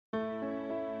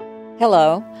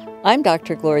Hello, I'm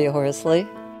Dr. Gloria Horsley.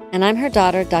 And I'm her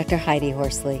daughter, Dr. Heidi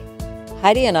Horsley.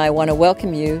 Heidi and I want to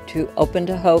welcome you to Open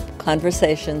to Hope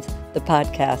Conversations, the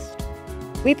podcast.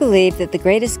 We believe that the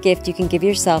greatest gift you can give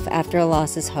yourself after a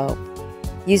loss is hope,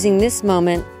 using this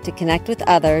moment to connect with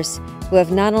others who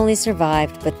have not only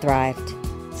survived but thrived.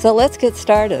 So let's get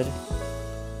started.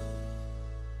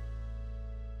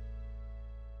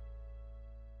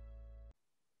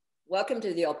 Welcome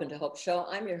to the Open to Hope Show.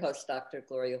 I'm your host, Dr.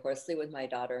 Gloria Horsley, with my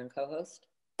daughter and co-host,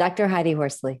 Dr. Heidi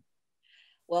Horsley.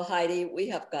 Well, Heidi, we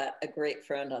have got a great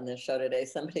friend on this show today,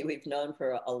 somebody we've known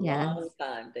for a long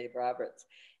time, Dave Roberts.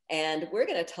 And we're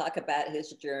going to talk about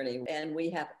his journey. And we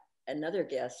have another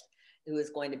guest who is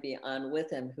going to be on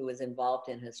with him who is involved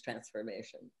in his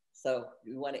transformation. So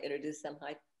you want to introduce them,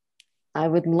 Heidi? I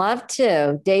would love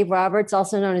to. Dave Roberts,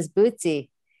 also known as Bootsy.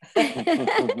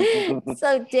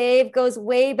 So Dave goes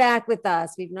way back with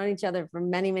us. We've known each other for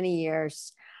many, many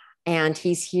years. And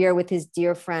he's here with his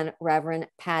dear friend, Reverend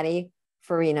Patty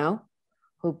Furino,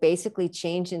 who basically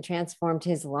changed and transformed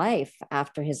his life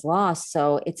after his loss.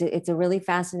 So it's a really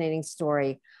fascinating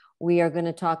story. We are going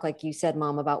to talk, like you said,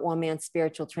 Mom, about one man's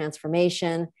spiritual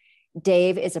transformation.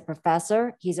 Dave is a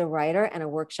professor. He's a writer and a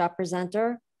workshop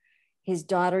presenter. His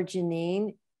daughter,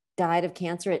 Janine, died of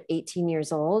cancer at 18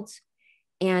 years old.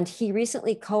 And he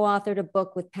recently co-authored a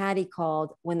book with Patty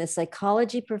called When the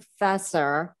Psychology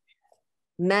Professor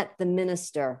Met the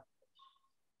Minister.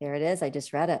 There it is. I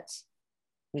just read it.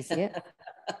 You see it?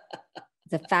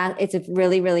 It's a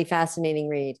really, really fascinating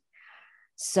read.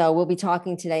 So we'll be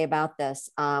talking today about this.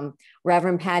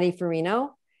 Reverend Patty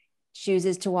Furino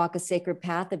chooses to walk a sacred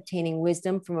path, obtaining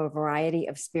wisdom from a variety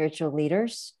of spiritual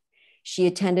leaders. She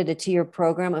attended a 2-year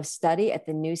program of study at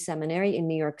the New Seminary in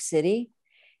New York City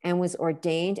and was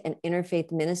ordained an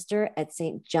interfaith minister at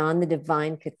St. John the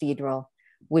Divine Cathedral,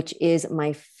 which is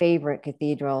my favorite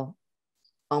cathedral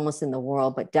almost in the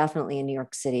world, but definitely in New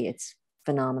York City. It's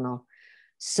phenomenal.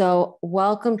 So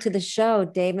welcome to the show,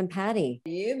 Dave and Patty.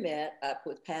 You met up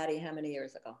with Patty how many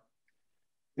years ago?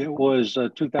 It was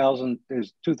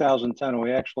 2010.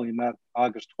 We actually met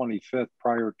August 25th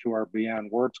prior to our Beyond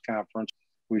Words conference.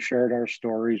 We shared our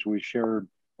stories. We shared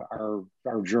our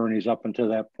journeys up until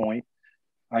that point.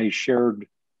 I shared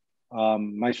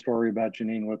my story about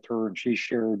Janine with her, and she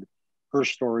shared her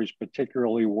stories,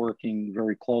 particularly working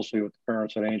very closely with the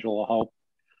parents at Angel of Hope.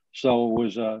 So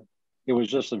it was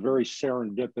just a very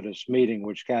serendipitous meeting,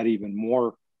 which got even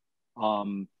more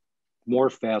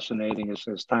fascinating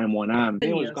as time went on.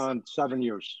 It was gone 7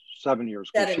 years. 7 years.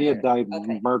 Because she had died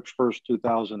March 1st,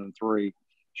 2003.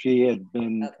 She had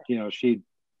been, she'd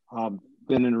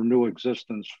been in her new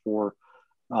existence for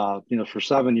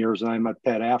 7 years, and I met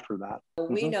Pat after that.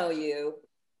 We know you.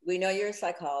 We know you're a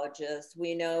psychologist.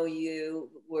 We know you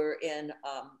were in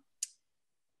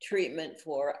treatment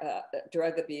for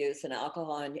drug abuse and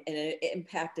alcohol, and it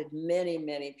impacted many,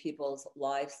 many people's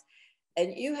lives.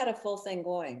 And you had a full thing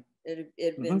going. It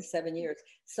had been 7 years.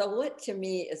 So what to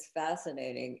me is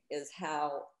fascinating is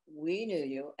how we knew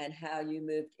you and how you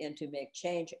moved in to make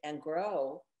change and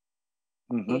grow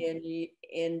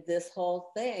in this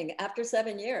whole thing after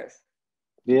 7 years.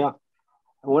 Yeah.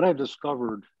 What I've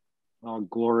discovered,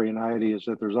 Gloria and Heidi, is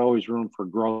that there's always room for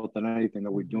growth in anything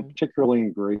that we do, particularly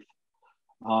in grief.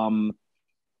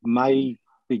 My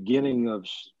beginning of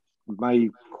my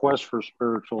quest for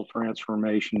spiritual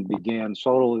transformation began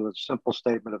solely with a simple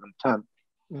statement of intent.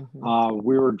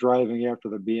 We were driving after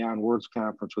the Beyond Words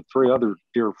conference with 3 other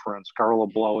dear friends, Carla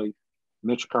Blowy,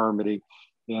 Mitch Carmody,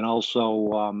 and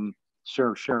also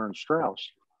Sharon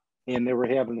Strauss. And they were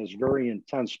having this very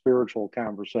intense spiritual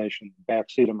conversation in the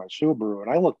backseat of my Subaru.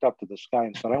 And I looked up to the sky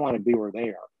and said, I want to be where they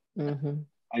are.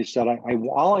 I said,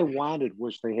 all I wanted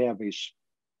was to have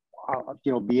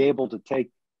be able to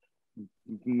take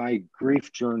my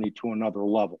grief journey to another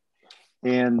level.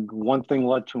 And one thing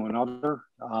led to another.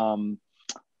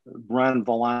 Ron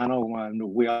Villano,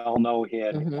 we all know,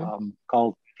 had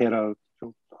a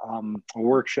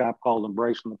workshop called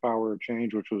Embracing the Power of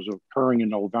Change, which was occurring in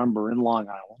November in Long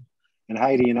Island. And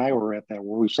Heidi and I were at that,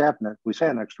 where we sat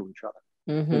next to each other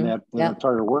in that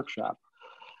entire workshop.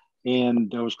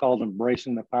 And it was called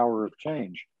Embracing the Power of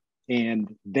Change.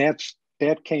 And that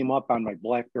came up on my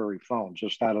BlackBerry phone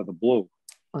just out of the blue.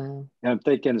 Wow. And I'm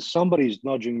thinking, somebody's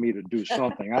nudging me to do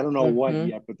something. I don't know what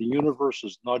yet, but the universe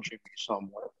is nudging me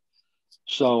somewhere.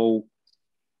 So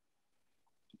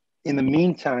in the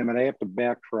meantime, and I have to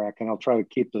backtrack, and I'll try to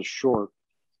keep this short,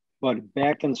 but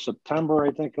back in September,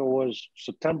 I think it was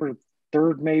September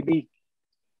 3rd, maybe,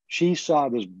 she saw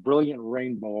this brilliant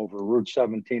rainbow over Route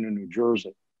 17 in New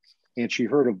Jersey. And she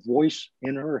heard a voice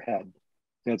in her head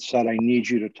that said, I need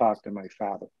you to talk to my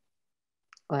father.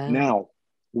 Wow. Now,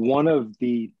 one of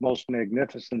the most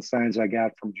magnificent signs I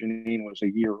got from Janine was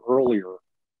a year earlier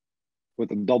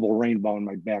with a double rainbow in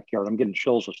my backyard. I'm getting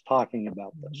chills just talking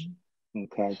about this.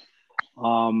 Okay.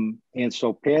 And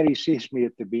so Patty sees me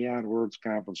at the Beyond Words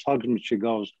conference, hugs me. She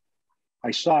goes,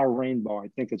 I saw a rainbow. I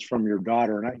think it's from your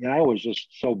daughter. And I was just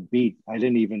so beat. I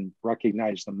didn't even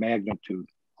recognize the magnitude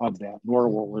of that, nor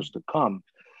what was to come.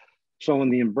 So in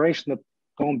the embrace,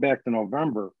 going back to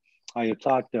November, I had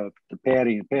talked to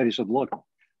Patty, and Patty said, look,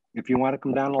 if you want to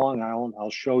come down to Long Island, I'll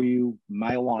show you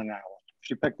my Long Island.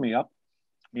 She picked me up,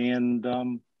 and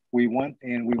we went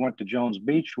to Jones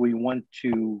Beach. We went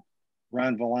to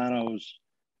Ron Villano's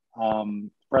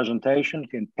presentation,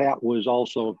 and Pat was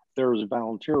also there as a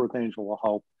volunteer with Angel of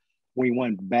Hope. We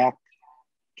went back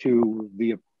to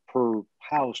her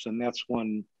house, and that's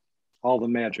when all the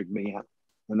magic began.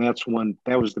 And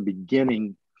that was the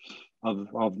beginning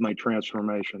of my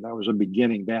transformation. That was a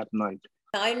beginning that night.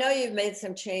 I know you've made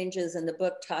some changes, and the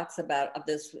book talks about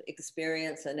this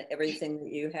experience and everything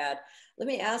that you had. Let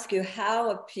me ask you, how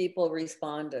have people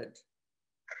responded?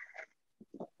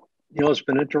 You know, it's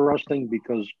been interesting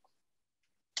because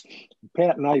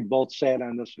Pat and I both sat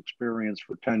on this experience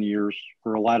for 10 years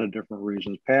for a lot of different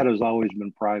reasons. Pat has always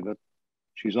been private.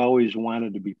 She's always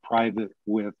wanted to be private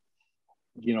with,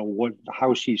 you know,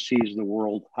 how she sees the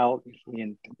world, how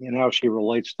she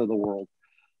relates to the world.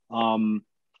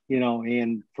 You know,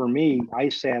 and for me, I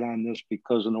sat on this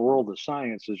because in the world of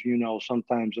science, as you know,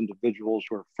 sometimes individuals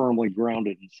who are firmly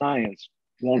grounded in science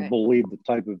won't believe the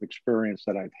type of experience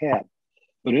that I've had.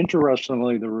 But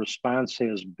interestingly, the response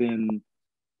has been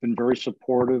very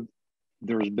supportive.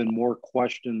 There's been more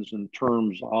questions in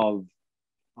terms of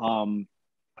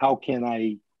how can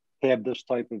I have this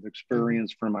type of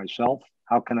experience for myself?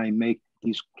 How can I make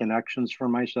these connections for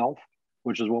myself?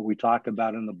 Which is what we talk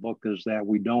about in the book, is that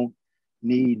we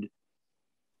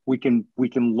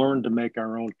can learn to make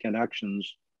our own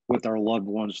connections with our loved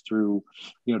ones through,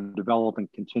 you know, developing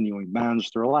continuing bonds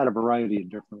through a lot of variety of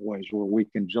different ways where we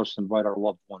can just invite our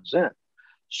loved ones in.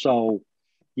 So,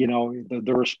 you know,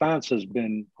 the response has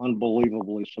been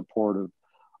unbelievably supportive.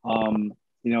 You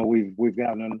know, we've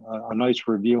gotten a nice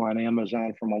review on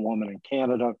Amazon from a woman in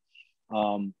Canada.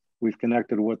 We've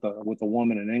connected with a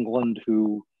woman in England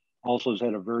who also has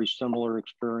had a very similar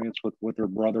experience with her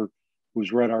brother,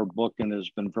 who's read our book and has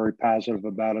been very positive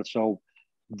about it. So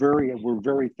we're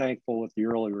very thankful with the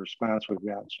early response we've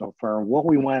got so far. And what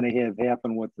we want to have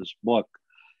happen with this book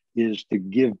is to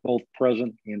give both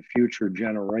present and future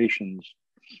generations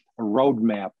a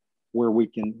roadmap where we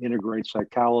can integrate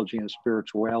psychology and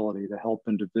spirituality to help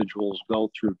individuals go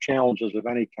through challenges of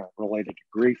any kind related to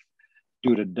grief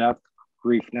due to death,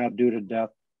 grief not due to death,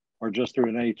 or just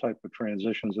through any type of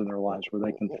transitions in their lives where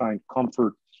they can find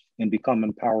comfort and become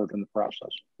empowered in the process.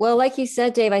 Well, like you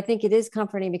said, Dave, I think it is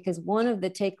comforting because one of the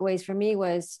takeaways for me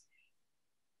was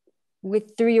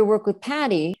through your work with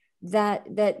Patty,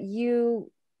 that you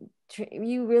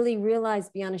really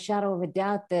realized beyond a shadow of a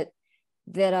doubt that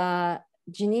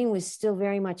Janine was still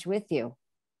very much with you.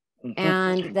 Mm-hmm.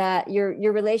 And that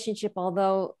your relationship,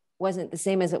 although wasn't the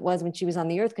same as it was when she was on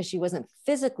the earth, because she wasn't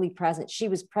physically present, she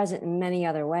was present in many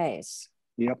other ways.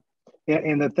 Yep.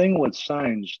 And the thing with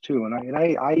signs too, and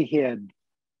I had,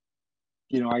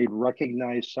 you know, I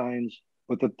recognized signs,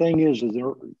 but the thing is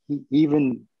there,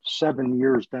 even 7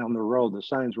 years down the road, the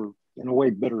signs were in a way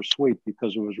bittersweet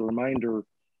because it was a reminder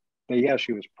that yes,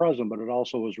 she was present, but it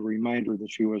also was a reminder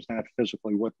that she was not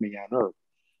physically with me on earth.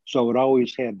 So it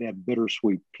always had that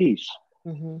bittersweet piece.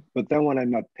 Mm-hmm. But then when I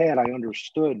met Pat, I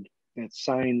understood that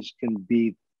signs can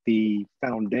be the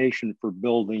foundation for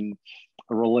building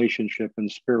a relationship in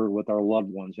spirit with our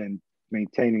loved ones and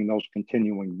maintaining those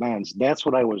continuing bonds. That's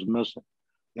what I was missing.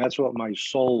 That's what my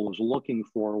soul was looking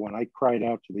for when I cried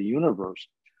out to the universe.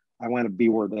 I want to be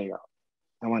where they are.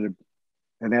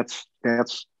 And that's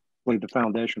laid the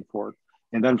foundation for it.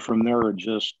 And then from there, it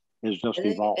just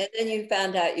evolved. And then you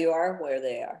found out you are where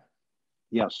they are.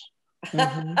 Yes.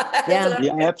 Mm-hmm.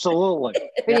 Yeah, absolutely.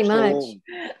 Pretty absolutely.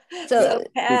 much. So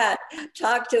Pat,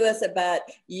 talk to us about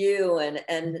you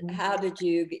and how did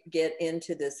you get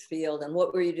into this field and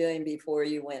what were you doing before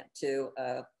you went to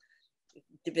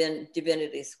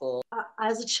divinity school?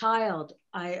 As a child,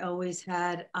 I always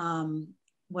had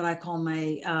what I call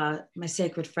my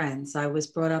sacred friends. I was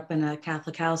brought up in a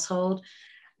Catholic household,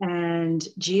 and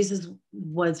Jesus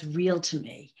was real to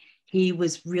me. He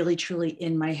was really, truly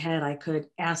in my head. I could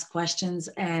ask questions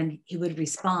and he would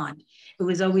respond. It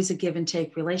was always a give and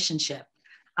take relationship.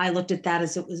 I looked at that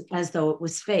as though it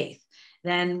was faith.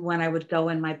 Then when I would go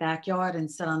in my backyard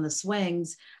and sit on the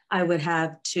swings, I would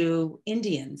have 2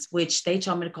 Indians, which they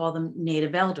told me to call them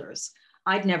native elders.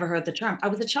 I'd never heard the term. I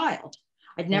was a child.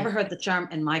 I'd never heard the term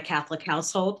in my Catholic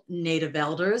household, native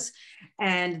elders.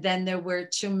 And then there were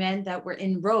two men that were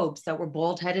in robes that were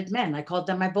bald-headed men. I called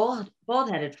them my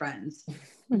bald-headed friends.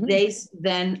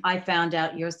 Then I found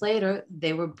out years later,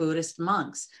 they were Buddhist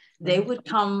monks. They would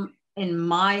come in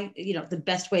my, the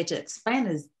best way to explain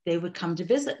is they would come to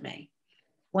visit me.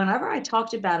 Whenever I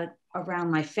talked about it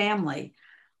around my family,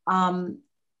 I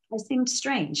seemed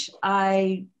strange.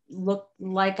 I looked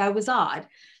like I was odd.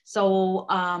 So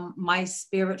my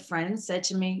spirit friend said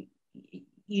to me,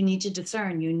 you need to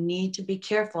discern, you need to be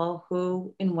careful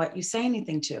who and what you say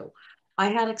anything to. I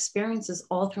had experiences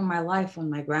all through my life. When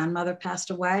my grandmother passed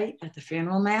away at the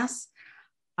funeral mass,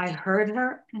 I heard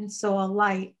her and saw a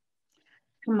light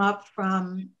come up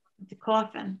from the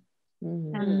coffin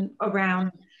and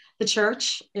around the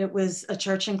church. It was a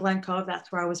church in Glen Cove.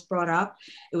 That's where I was brought up.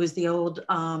 It was the old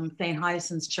St.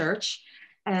 Hyacinth's Church.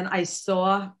 And I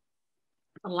saw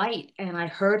a light and I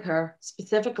heard her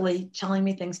specifically telling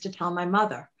me things to tell my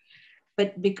mother.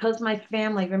 But because my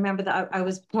family, remember that I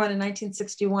was born in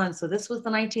 1961, so this was the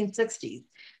 1960s.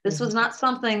 This was not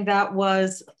something that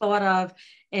was thought of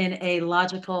in a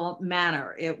logical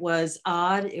manner. It was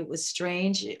odd, it was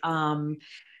strange.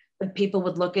 People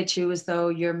would look at you as though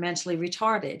you're mentally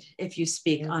retarded if you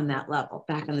speak on that level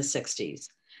back in the 60s.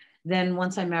 Then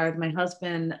once I married my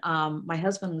husband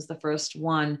was the first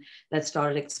one that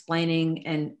started explaining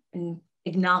and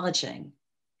acknowledging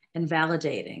and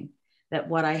validating that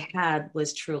what I had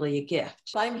was truly a gift.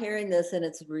 If I'm hearing this and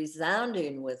it's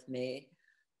resounding with me,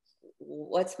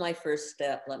 what's my first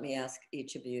step? Let me ask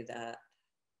each of you that.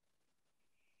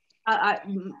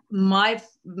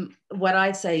 What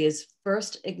I say is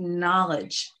first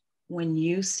acknowledge when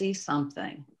you see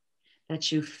something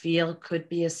that you feel could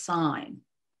be a sign,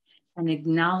 and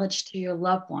acknowledge to your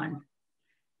loved one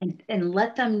and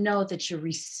let them know that you're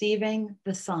receiving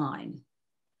the sign,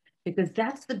 because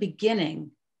that's the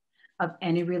beginning of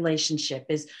any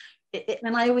relationship.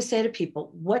 And I always say to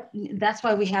people, that's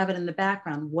why we have it in the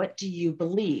background. What do you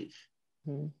believe?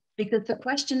 Because the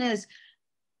question is,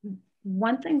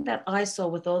 one thing that I saw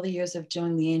with all the years of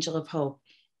doing the Angel of Hope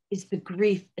is the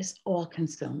grief is all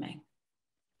consuming.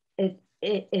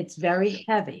 It's very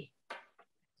heavy.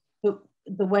 But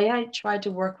the way I tried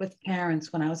to work with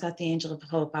parents when I was at the Angel of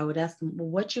Hope, I would ask them, well,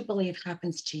 what do you believe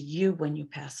happens to you when you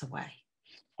pass away?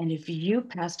 And if you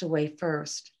passed away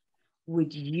first,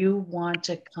 would you want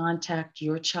to contact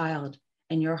your child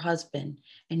and your husband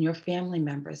and your family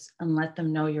members and let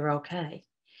them know you're okay?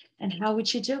 And how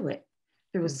would you do it?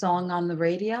 Through a song on the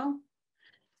radio,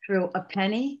 through a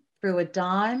penny, through a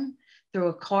dime, through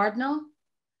a cardinal?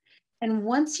 And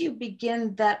once you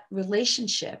begin that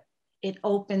relationship, it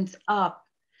opens up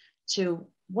to,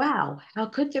 wow, how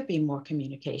could there be more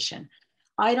communication?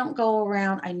 I don't go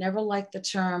around, I never liked the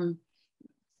term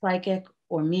psychic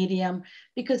or medium,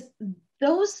 because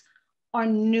those are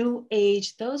new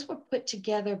age. Those were put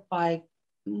together by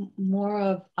more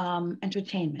of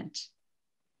entertainment.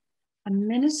 A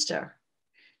minister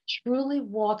truly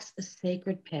walks a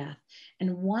sacred path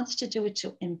and wants to do it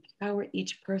to empower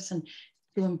each person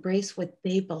to embrace what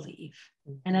they believe.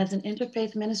 And as an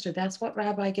interfaith minister, that's what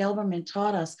Rabbi Gelberman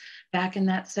taught us back in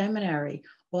that seminary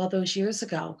all those years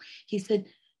ago. He said,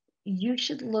 you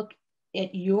should look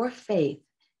at your faith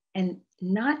and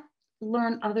not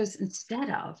learn others instead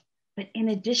of, but in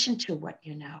addition to what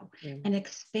you know, and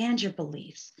expand your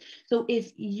beliefs. So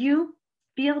if you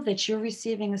feel that you're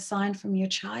receiving a sign from your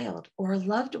child or a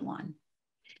loved one,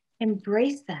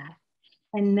 embrace that,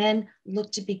 and then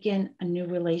look to begin a new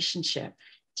relationship.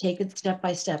 Take it step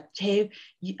by step. Dave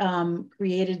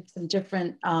created some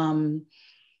different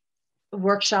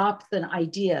workshops and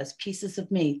ideas, pieces of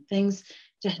me, things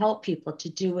to help people to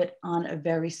do it on a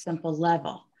very simple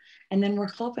level. And then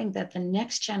we're hoping that the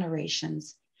next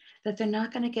generations, that they're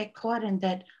not going to get caught in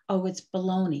that, oh, it's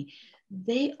baloney.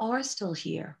 They are still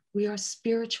here. We are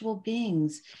spiritual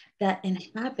beings that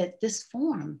inhabit this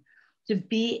form to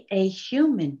be a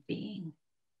human being.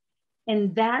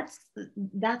 And that's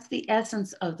the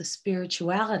essence of the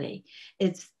spirituality.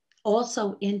 It's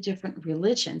also in different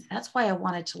religions. That's why I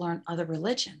wanted to learn other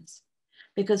religions,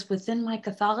 because within my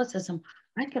Catholicism,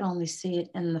 I could only see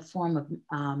it in the form of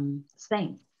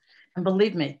saints. And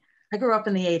believe me, I grew up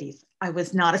in the 80s. I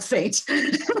was not a saint.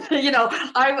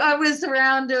 I was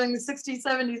around during the 60s,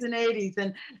 70s, and 80s,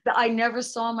 and I never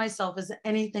saw myself as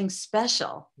anything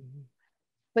special.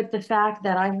 But the fact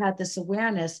that I had this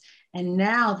awareness, and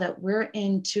now that we're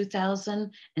in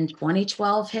 2000 and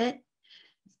 2012 hit,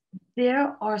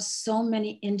 there are so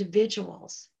many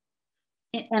individuals,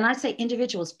 and I say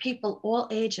individuals, people all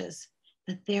ages,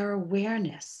 that their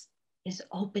awareness is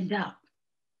opened up.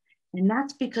 And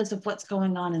that's because of what's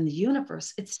going on in the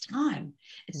universe. It's time.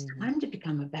 It's time to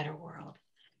become a better world.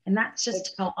 And that's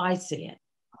just how I see it.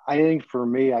 I think for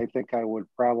me, I think I would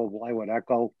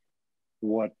echo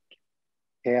what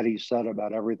Patty said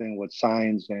about everything with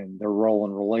signs and their role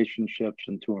in relationships,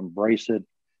 and to embrace it,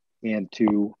 and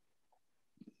to,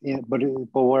 but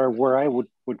where I would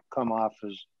come off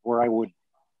is where I would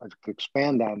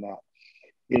expand on that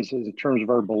is in terms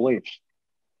of our beliefs.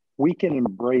 We can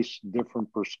embrace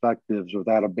different perspectives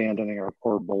without abandoning our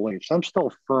core beliefs. I'm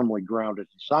still firmly grounded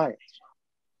in science,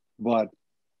 but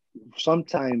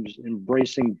sometimes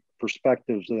embracing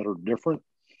perspectives that are different.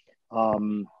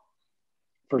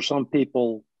 For some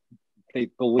people, they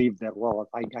believe that, well,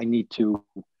 I need to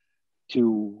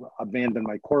abandon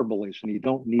my core beliefs, and you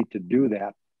don't need to do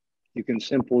that. You can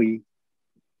simply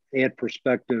add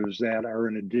perspectives that are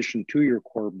in addition to your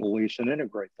core beliefs and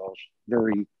integrate those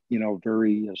very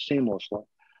seamlessly.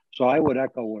 So I would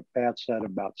echo what Pat said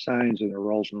about signs and their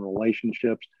roles in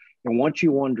relationships. And once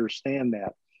you understand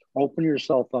that, open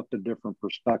yourself up to different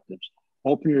perspectives.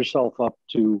 Open yourself up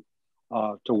to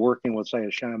working with, say, a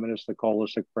shamanistic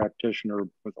holistic practitioner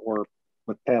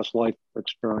with past life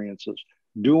experiences.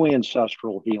 Do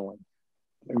ancestral healing.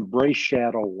 Embrace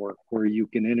shadow work, where you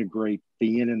can integrate the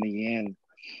yin and the yang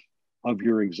of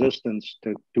your existence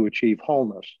to achieve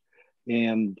wholeness.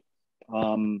 And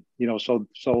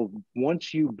so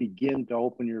once you begin to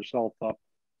open yourself up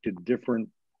to different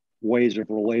ways of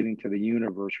relating to the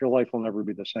universe, your life will never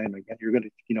be the same again. You're going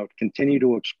to continue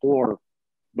to explore,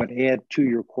 but add to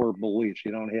your core beliefs.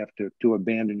 You don't have to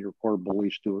abandon your core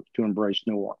beliefs to embrace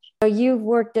new ones. So you've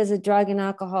worked as a drug and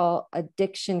alcohol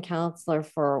addiction counselor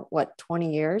for what,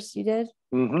 20 years you did?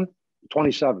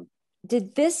 27.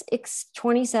 Did this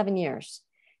 27 years.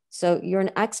 So you're an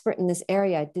expert in this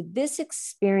area. Did this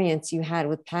experience you had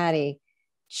with Patty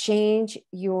change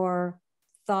your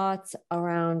thoughts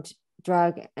around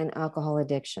drug and alcohol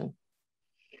addiction?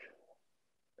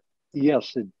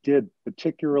 Yes, it did,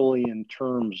 particularly in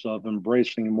terms of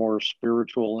embracing more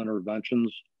spiritual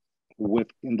interventions with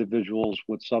individuals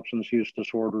with substance use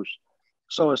disorders.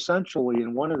 So essentially,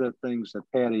 and one of the things that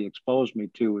Patty exposed me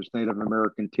to is Native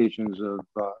American teachings of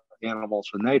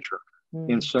animals and nature.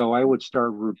 And so I would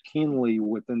start routinely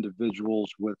with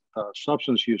individuals with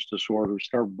substance use disorders,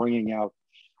 start bringing out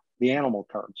the animal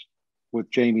cards with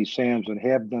Jamie Sams and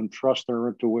have them trust their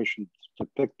intuition to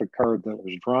pick the card that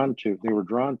they were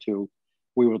drawn to.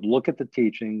 We would look at the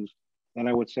teachings and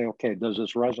I would say, okay, does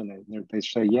this resonate? And they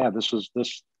say, yeah, this is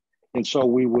this. And so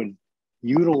we would,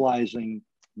 utilizing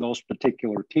those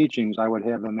particular teachings, I would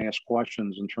have them ask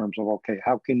questions in terms of, okay,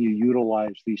 how can you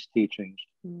utilize these teachings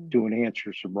to enhance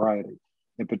your sobriety?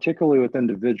 And particularly with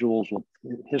individuals with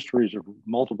histories of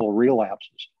multiple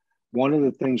relapses, one of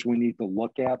the things we need to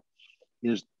look at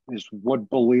is what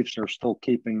beliefs are still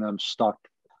keeping them stuck.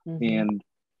 And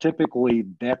typically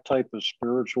that type of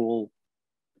spiritual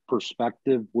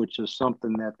perspective, which is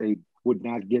something that they would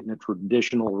not get in a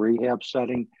traditional rehab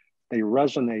setting, they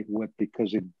resonate with,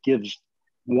 because it gives,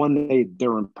 one,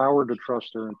 they're empowered to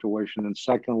trust their intuition, and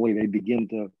secondly, they begin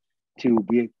to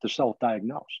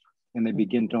self-diagnose, and they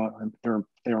begin to,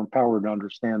 they're empowered to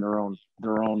understand their own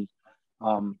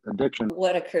addiction.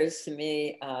 What occurs to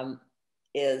me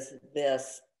is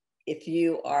this: if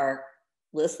you are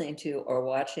listening to or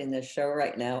watching this show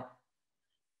right now,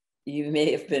 you may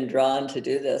have been drawn to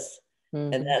do this,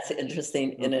 and that's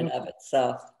interesting in and of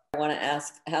itself. I want to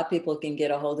ask how people can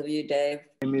get a hold of you, Dave.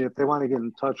 I mean, if they want to get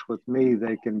in touch with me,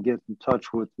 they can get in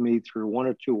touch with me through one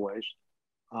of two ways.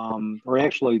 Or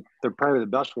actually, they're probably the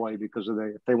best way, because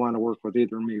if they want to work with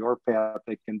either me or Pat,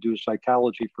 they can do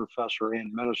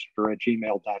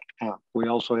psychologyprofessorandminister@gmail.com. We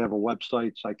also have a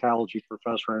website,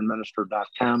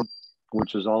 psychologyprofessorandminister.com,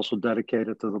 which is also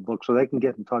dedicated to the book. So they can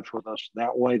get in touch with us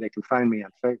that way. They can find me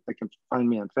on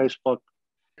Facebook.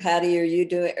 Patty, are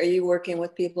you working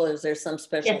with people? Is there some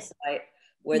special site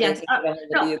where they can get a hold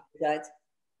of you besides?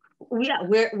 Yeah,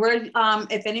 we're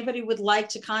if anybody would like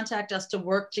to contact us to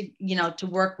work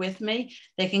with me,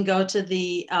 they can go to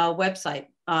the website,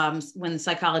 When the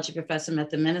Psychology Professor Met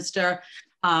the Minister,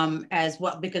 as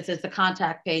well, because there's the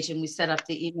contact page and we set up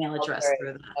the email address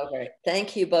through that. Okay.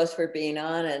 Thank you both for being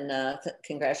on, and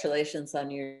congratulations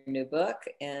on your new book.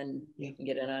 And you can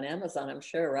get it on Amazon, I'm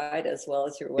sure, right? As well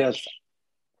as your website.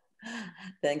 Yes.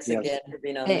 Thanks again for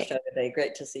being on the show today.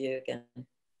 Great to see you again.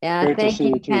 Yeah, thank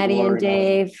you, Patty and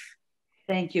Dave.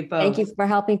 Thank you both. Thank you for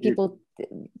helping people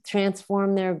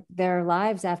transform their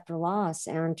lives after loss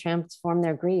and transform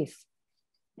their grief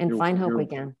and find hope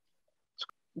again.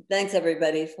 Thanks,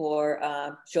 everybody,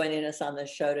 for joining us on this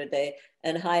show today.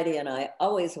 And Heidi and I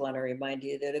always want to remind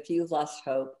you that if you've lost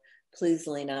hope, Please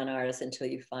lean on ours until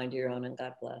you find your own, and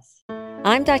God bless.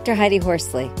 I'm Dr. Heidi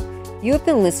Horsley. You have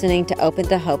been listening to Open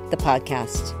to Hope, the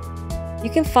podcast. You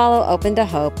can follow Open to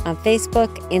Hope on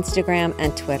Facebook, Instagram,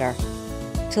 and Twitter.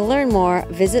 To learn more,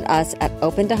 visit us at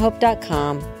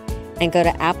opentohope.com and go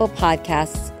to Apple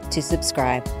Podcasts to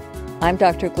subscribe. I'm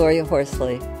Dr. Gloria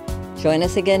Horsley. Join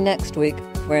us again next week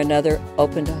for another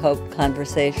Open to Hope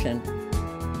conversation,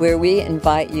 where we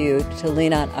invite you to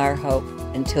lean on our hope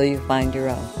until you find your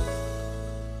own.